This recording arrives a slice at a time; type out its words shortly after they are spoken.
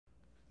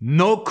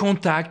No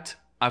contact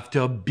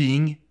after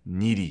being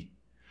needy.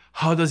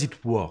 How does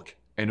it work?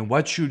 And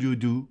what should you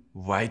do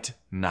right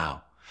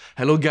now?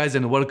 Hello guys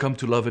and welcome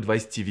to Love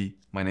Advice TV.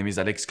 My name is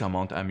Alex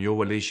Comment. I'm your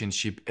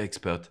relationship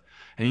expert.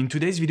 And in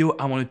today's video,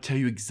 I want to tell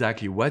you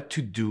exactly what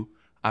to do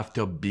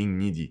after being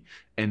needy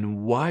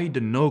and why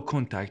the no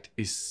contact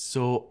is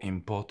so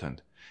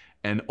important.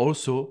 And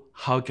also,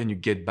 how can you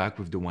get back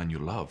with the one you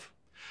love?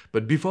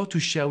 But before to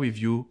share with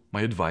you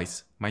my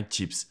advice, my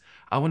tips,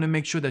 I want to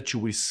make sure that you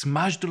will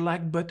smash the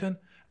like button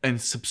and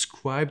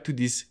subscribe to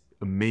this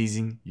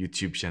amazing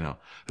YouTube channel.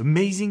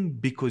 Amazing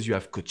because you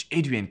have Coach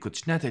Adrian,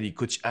 Coach Natalie,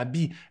 Coach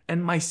Abby,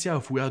 and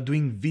myself. We are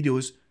doing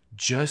videos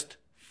just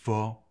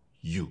for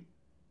you.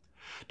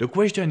 The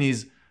question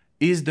is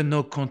the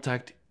no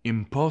contact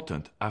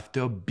important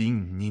after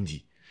being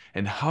needy?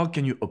 And how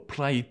can you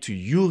apply it to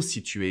your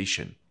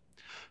situation?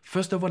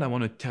 First of all, I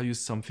want to tell you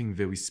something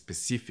very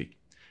specific.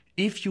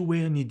 If you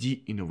were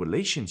needy in a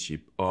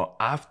relationship or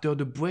after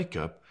the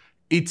breakup,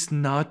 it's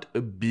not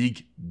a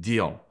big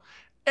deal.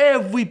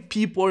 Every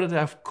people that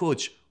I've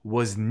coached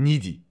was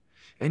needy.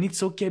 And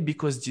it's okay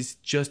because it's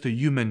just a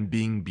human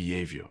being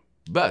behavior.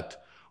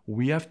 But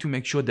we have to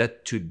make sure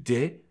that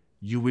today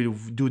you will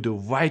do the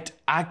right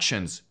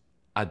actions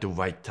at the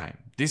right time.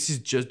 This is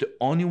just the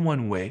only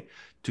one way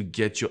to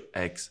get your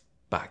ex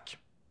back.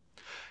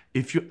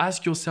 If you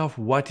ask yourself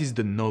what is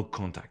the no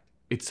contact,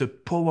 it's a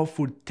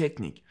powerful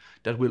technique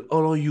that will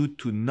allow you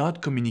to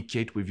not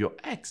communicate with your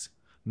ex,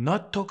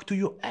 not talk to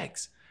your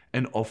ex,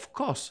 and of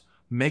course,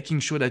 making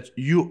sure that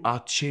you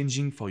are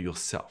changing for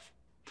yourself.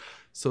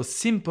 So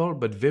simple,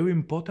 but very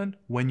important,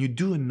 when you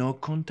do a no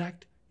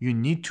contact, you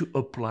need to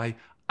apply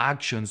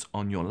actions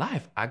on your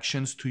life,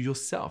 actions to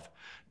yourself.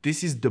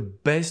 This is the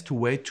best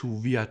way to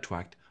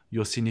reattract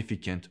your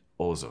significant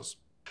others.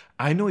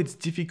 I know it's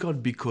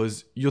difficult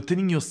because you're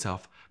telling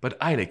yourself, but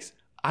Alex,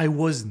 I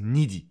was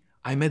needy.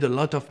 I made a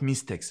lot of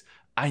mistakes.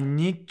 I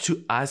need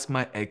to ask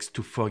my ex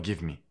to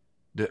forgive me.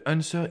 The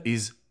answer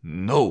is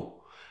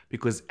no,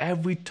 because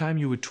every time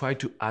you will try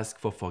to ask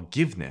for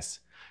forgiveness,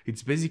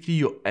 it's basically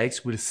your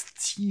ex will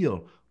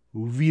still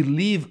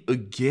relive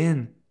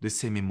again the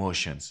same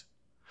emotions.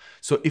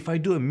 So if I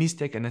do a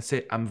mistake and I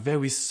say, I'm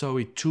very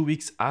sorry 2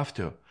 weeks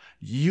after,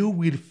 you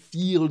will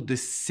feel the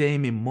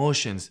same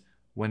emotions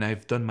when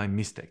I've done my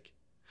mistake.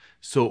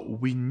 So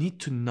we need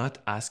to not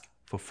ask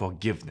for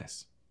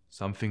forgiveness.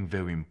 Something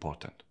very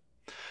important.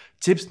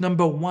 Tips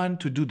number 1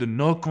 to do the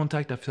no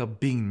contact after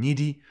being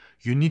needy,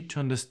 you need to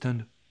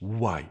understand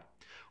why.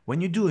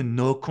 When you do a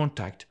no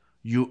contact,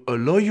 you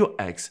allow your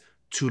ex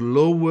to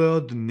lower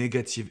the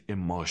negative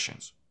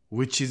emotions,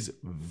 which is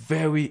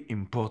very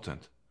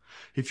important.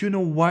 If you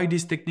know why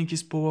this technique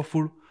is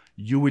powerful,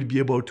 you will be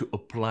able to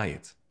apply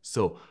it.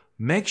 So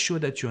make sure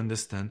that you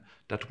understand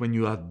that when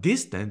you are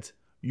distant,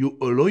 you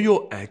allow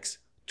your ex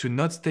to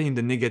not stay in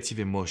the negative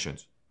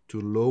emotions, to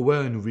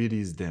lower and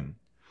release them.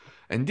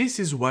 And this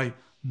is why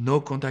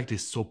no contact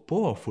is so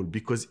powerful,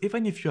 because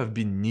even if you have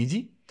been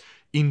needy,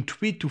 in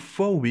 3 to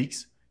 4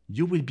 weeks,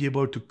 you will be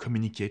able to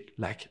communicate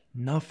like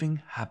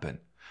nothing happened.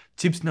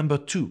 Tips number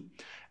 2,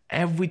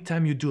 every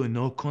time you do a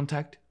no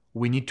contact,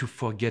 we need to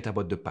forget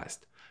about the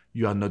past.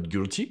 You are not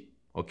guilty,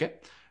 okay?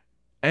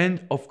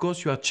 And of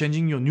course, you are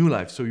changing your new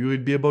life, so you will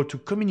be able to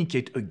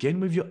communicate again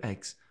with your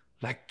ex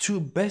like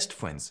two best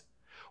friends.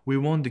 We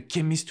want the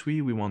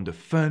chemistry, we want the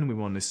fun, we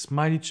want to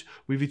smile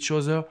with each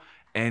other.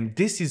 And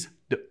this is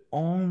the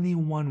only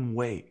one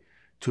way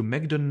to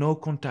make the no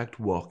contact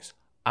works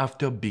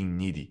after being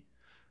needy.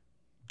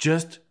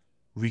 Just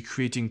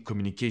recreating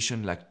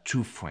communication like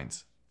two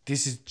friends.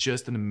 This is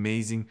just an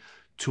amazing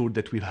tool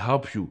that will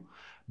help you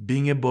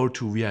being able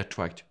to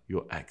reattract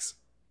your ex.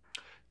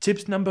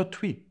 Tips number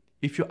 3.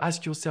 If you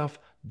ask yourself,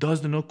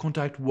 does the no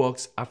contact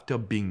works after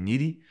being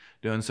needy?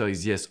 The answer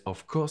is yes,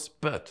 of course,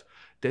 but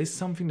there is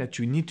something that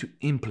you need to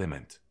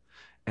implement.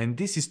 And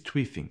this is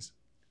 3 things.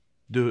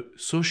 The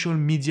social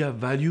media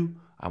value,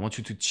 I want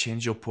you to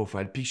change your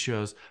profile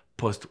pictures,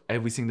 post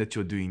everything that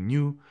you're doing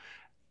new.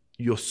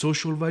 Your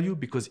social value,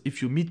 because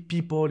if you meet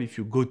people, if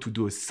you go to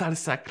do a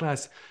salsa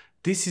class,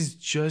 this is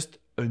just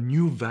a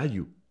new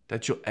value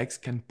that your ex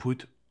can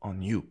put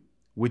on you,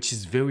 which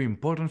is very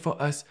important for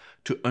us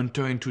to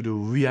enter into the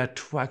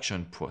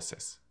reattraction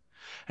process.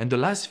 And the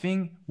last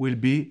thing will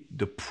be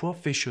the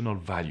professional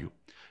value.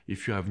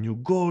 If you have new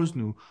goals,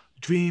 new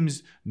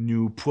dreams,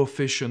 new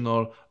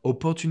professional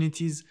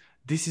opportunities,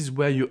 this is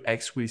where your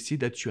ex will see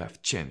that you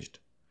have changed.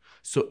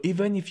 So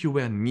even if you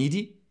were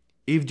needy,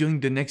 if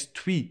during the next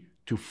 3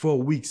 to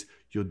 4 weeks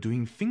you're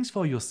doing things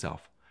for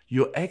yourself,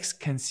 your ex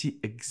can see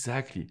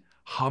exactly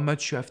how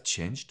much you have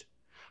changed,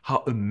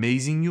 how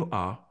amazing you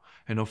are,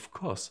 and of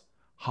course,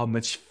 how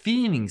much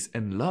feelings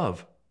and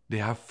love they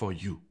have for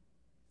you.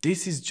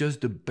 This is just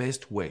the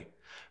best way.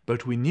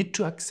 But we need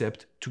to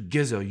accept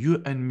together,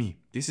 you and me,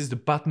 this is the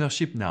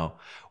partnership now.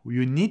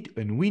 We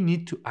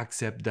need to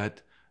accept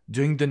that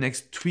during the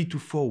next 3 to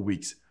 4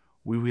 weeks,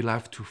 we will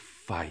have to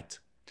fight.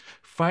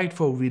 Fight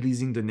for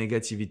releasing the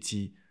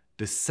negativity,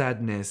 the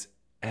sadness,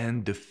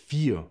 and the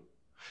fear.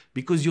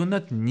 Because you're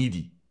not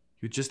needy.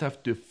 You just have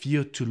the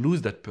fear to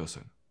lose that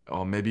person,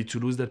 or maybe to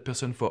lose that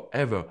person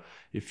forever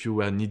if you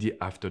were needy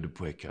after the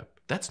breakup.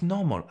 That's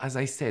normal. As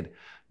I said,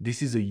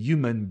 this is a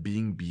human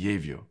being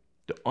behavior.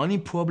 The only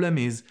problem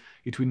is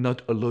it will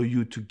not allow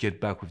you to get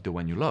back with the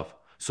one you love.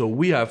 So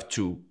we have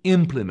to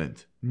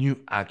implement new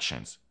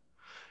actions.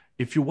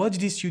 If you watch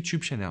this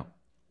YouTube channel,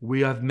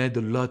 we have made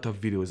a lot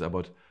of videos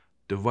about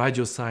the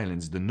radio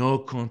silence, the no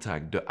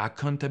contact, the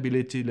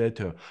accountability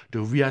letter, the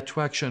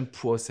reattraction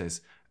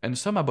process, and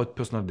some about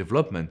personal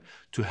development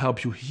to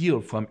help you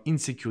heal from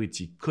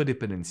insecurity,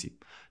 codependency.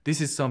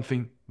 This is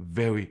something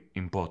very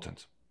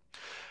important.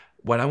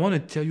 What I want to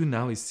tell you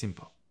now is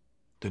simple.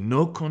 The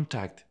no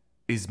contact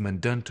is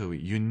mandatory.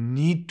 You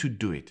need to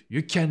do it.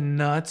 You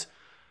cannot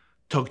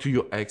talk to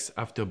your ex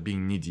after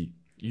being needy.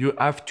 You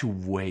have to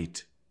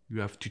wait.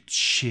 You have to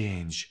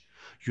change.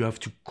 You have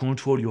to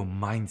control your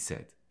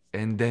mindset.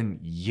 And then,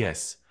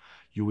 yes,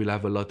 you will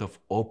have a lot of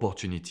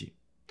opportunity.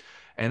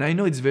 And I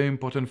know it's very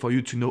important for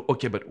you to know,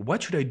 okay, but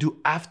what should I do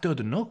after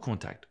the no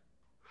contact?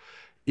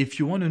 If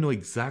you want to know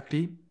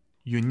exactly,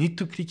 you need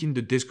to click in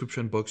the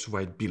description box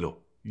right below.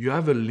 You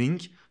have a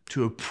link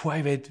to a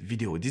private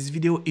video. This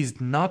video is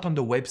not on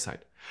the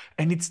website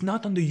and it's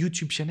not on the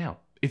YouTube channel.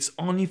 It's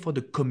only for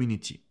the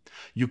community.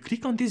 You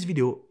click on this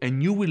video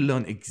and you will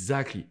learn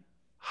exactly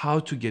how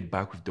to get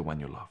back with the one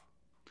you love.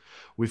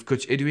 With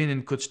Coach Edwin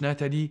and Coach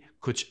Natalie,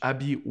 Coach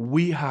Abby,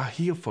 we are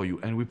here for you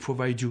and we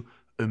provide you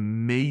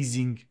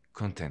amazing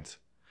content.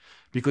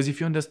 Because if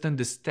you understand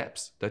the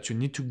steps that you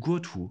need to go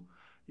through,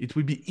 it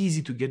will be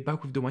easy to get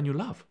back with the one you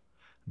love.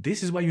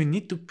 This is why you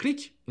need to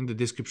click in the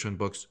description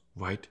box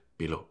right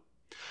below.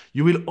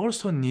 You will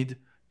also need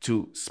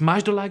to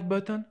smash the like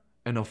button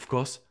and of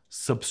course,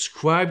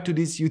 subscribe to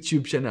this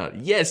YouTube channel.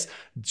 Yes,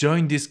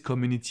 join this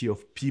community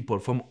of people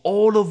from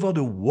all over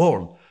the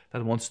world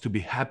that wants to be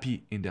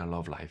happy in their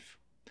love life.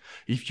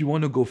 If you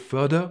want to go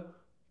further,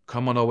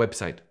 come on our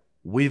website,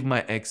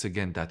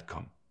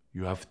 withmyexagain.com.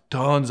 You have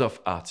tons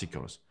of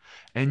articles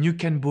and you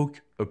can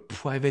book a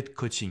private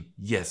coaching.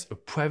 Yes, a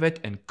private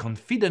and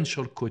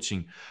confidential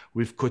coaching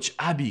with Coach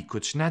Abby,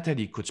 Coach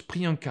Natalie, Coach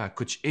Priyanka,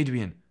 Coach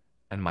Edwin,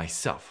 and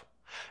myself.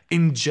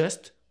 In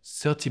just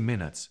 30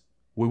 minutes,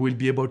 we will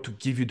be able to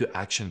give you the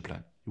action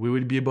plan. We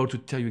will be able to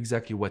tell you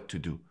exactly what to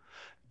do.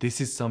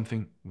 This is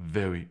something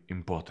very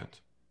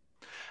important.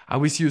 I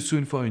will see you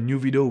soon for a new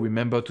video.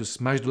 Remember to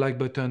smash the like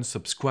button,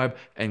 subscribe,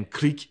 and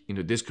click in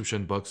the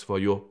description box for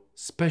your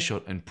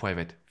special and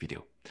private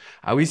video.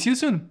 I will see you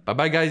soon.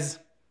 Bye-bye, guys.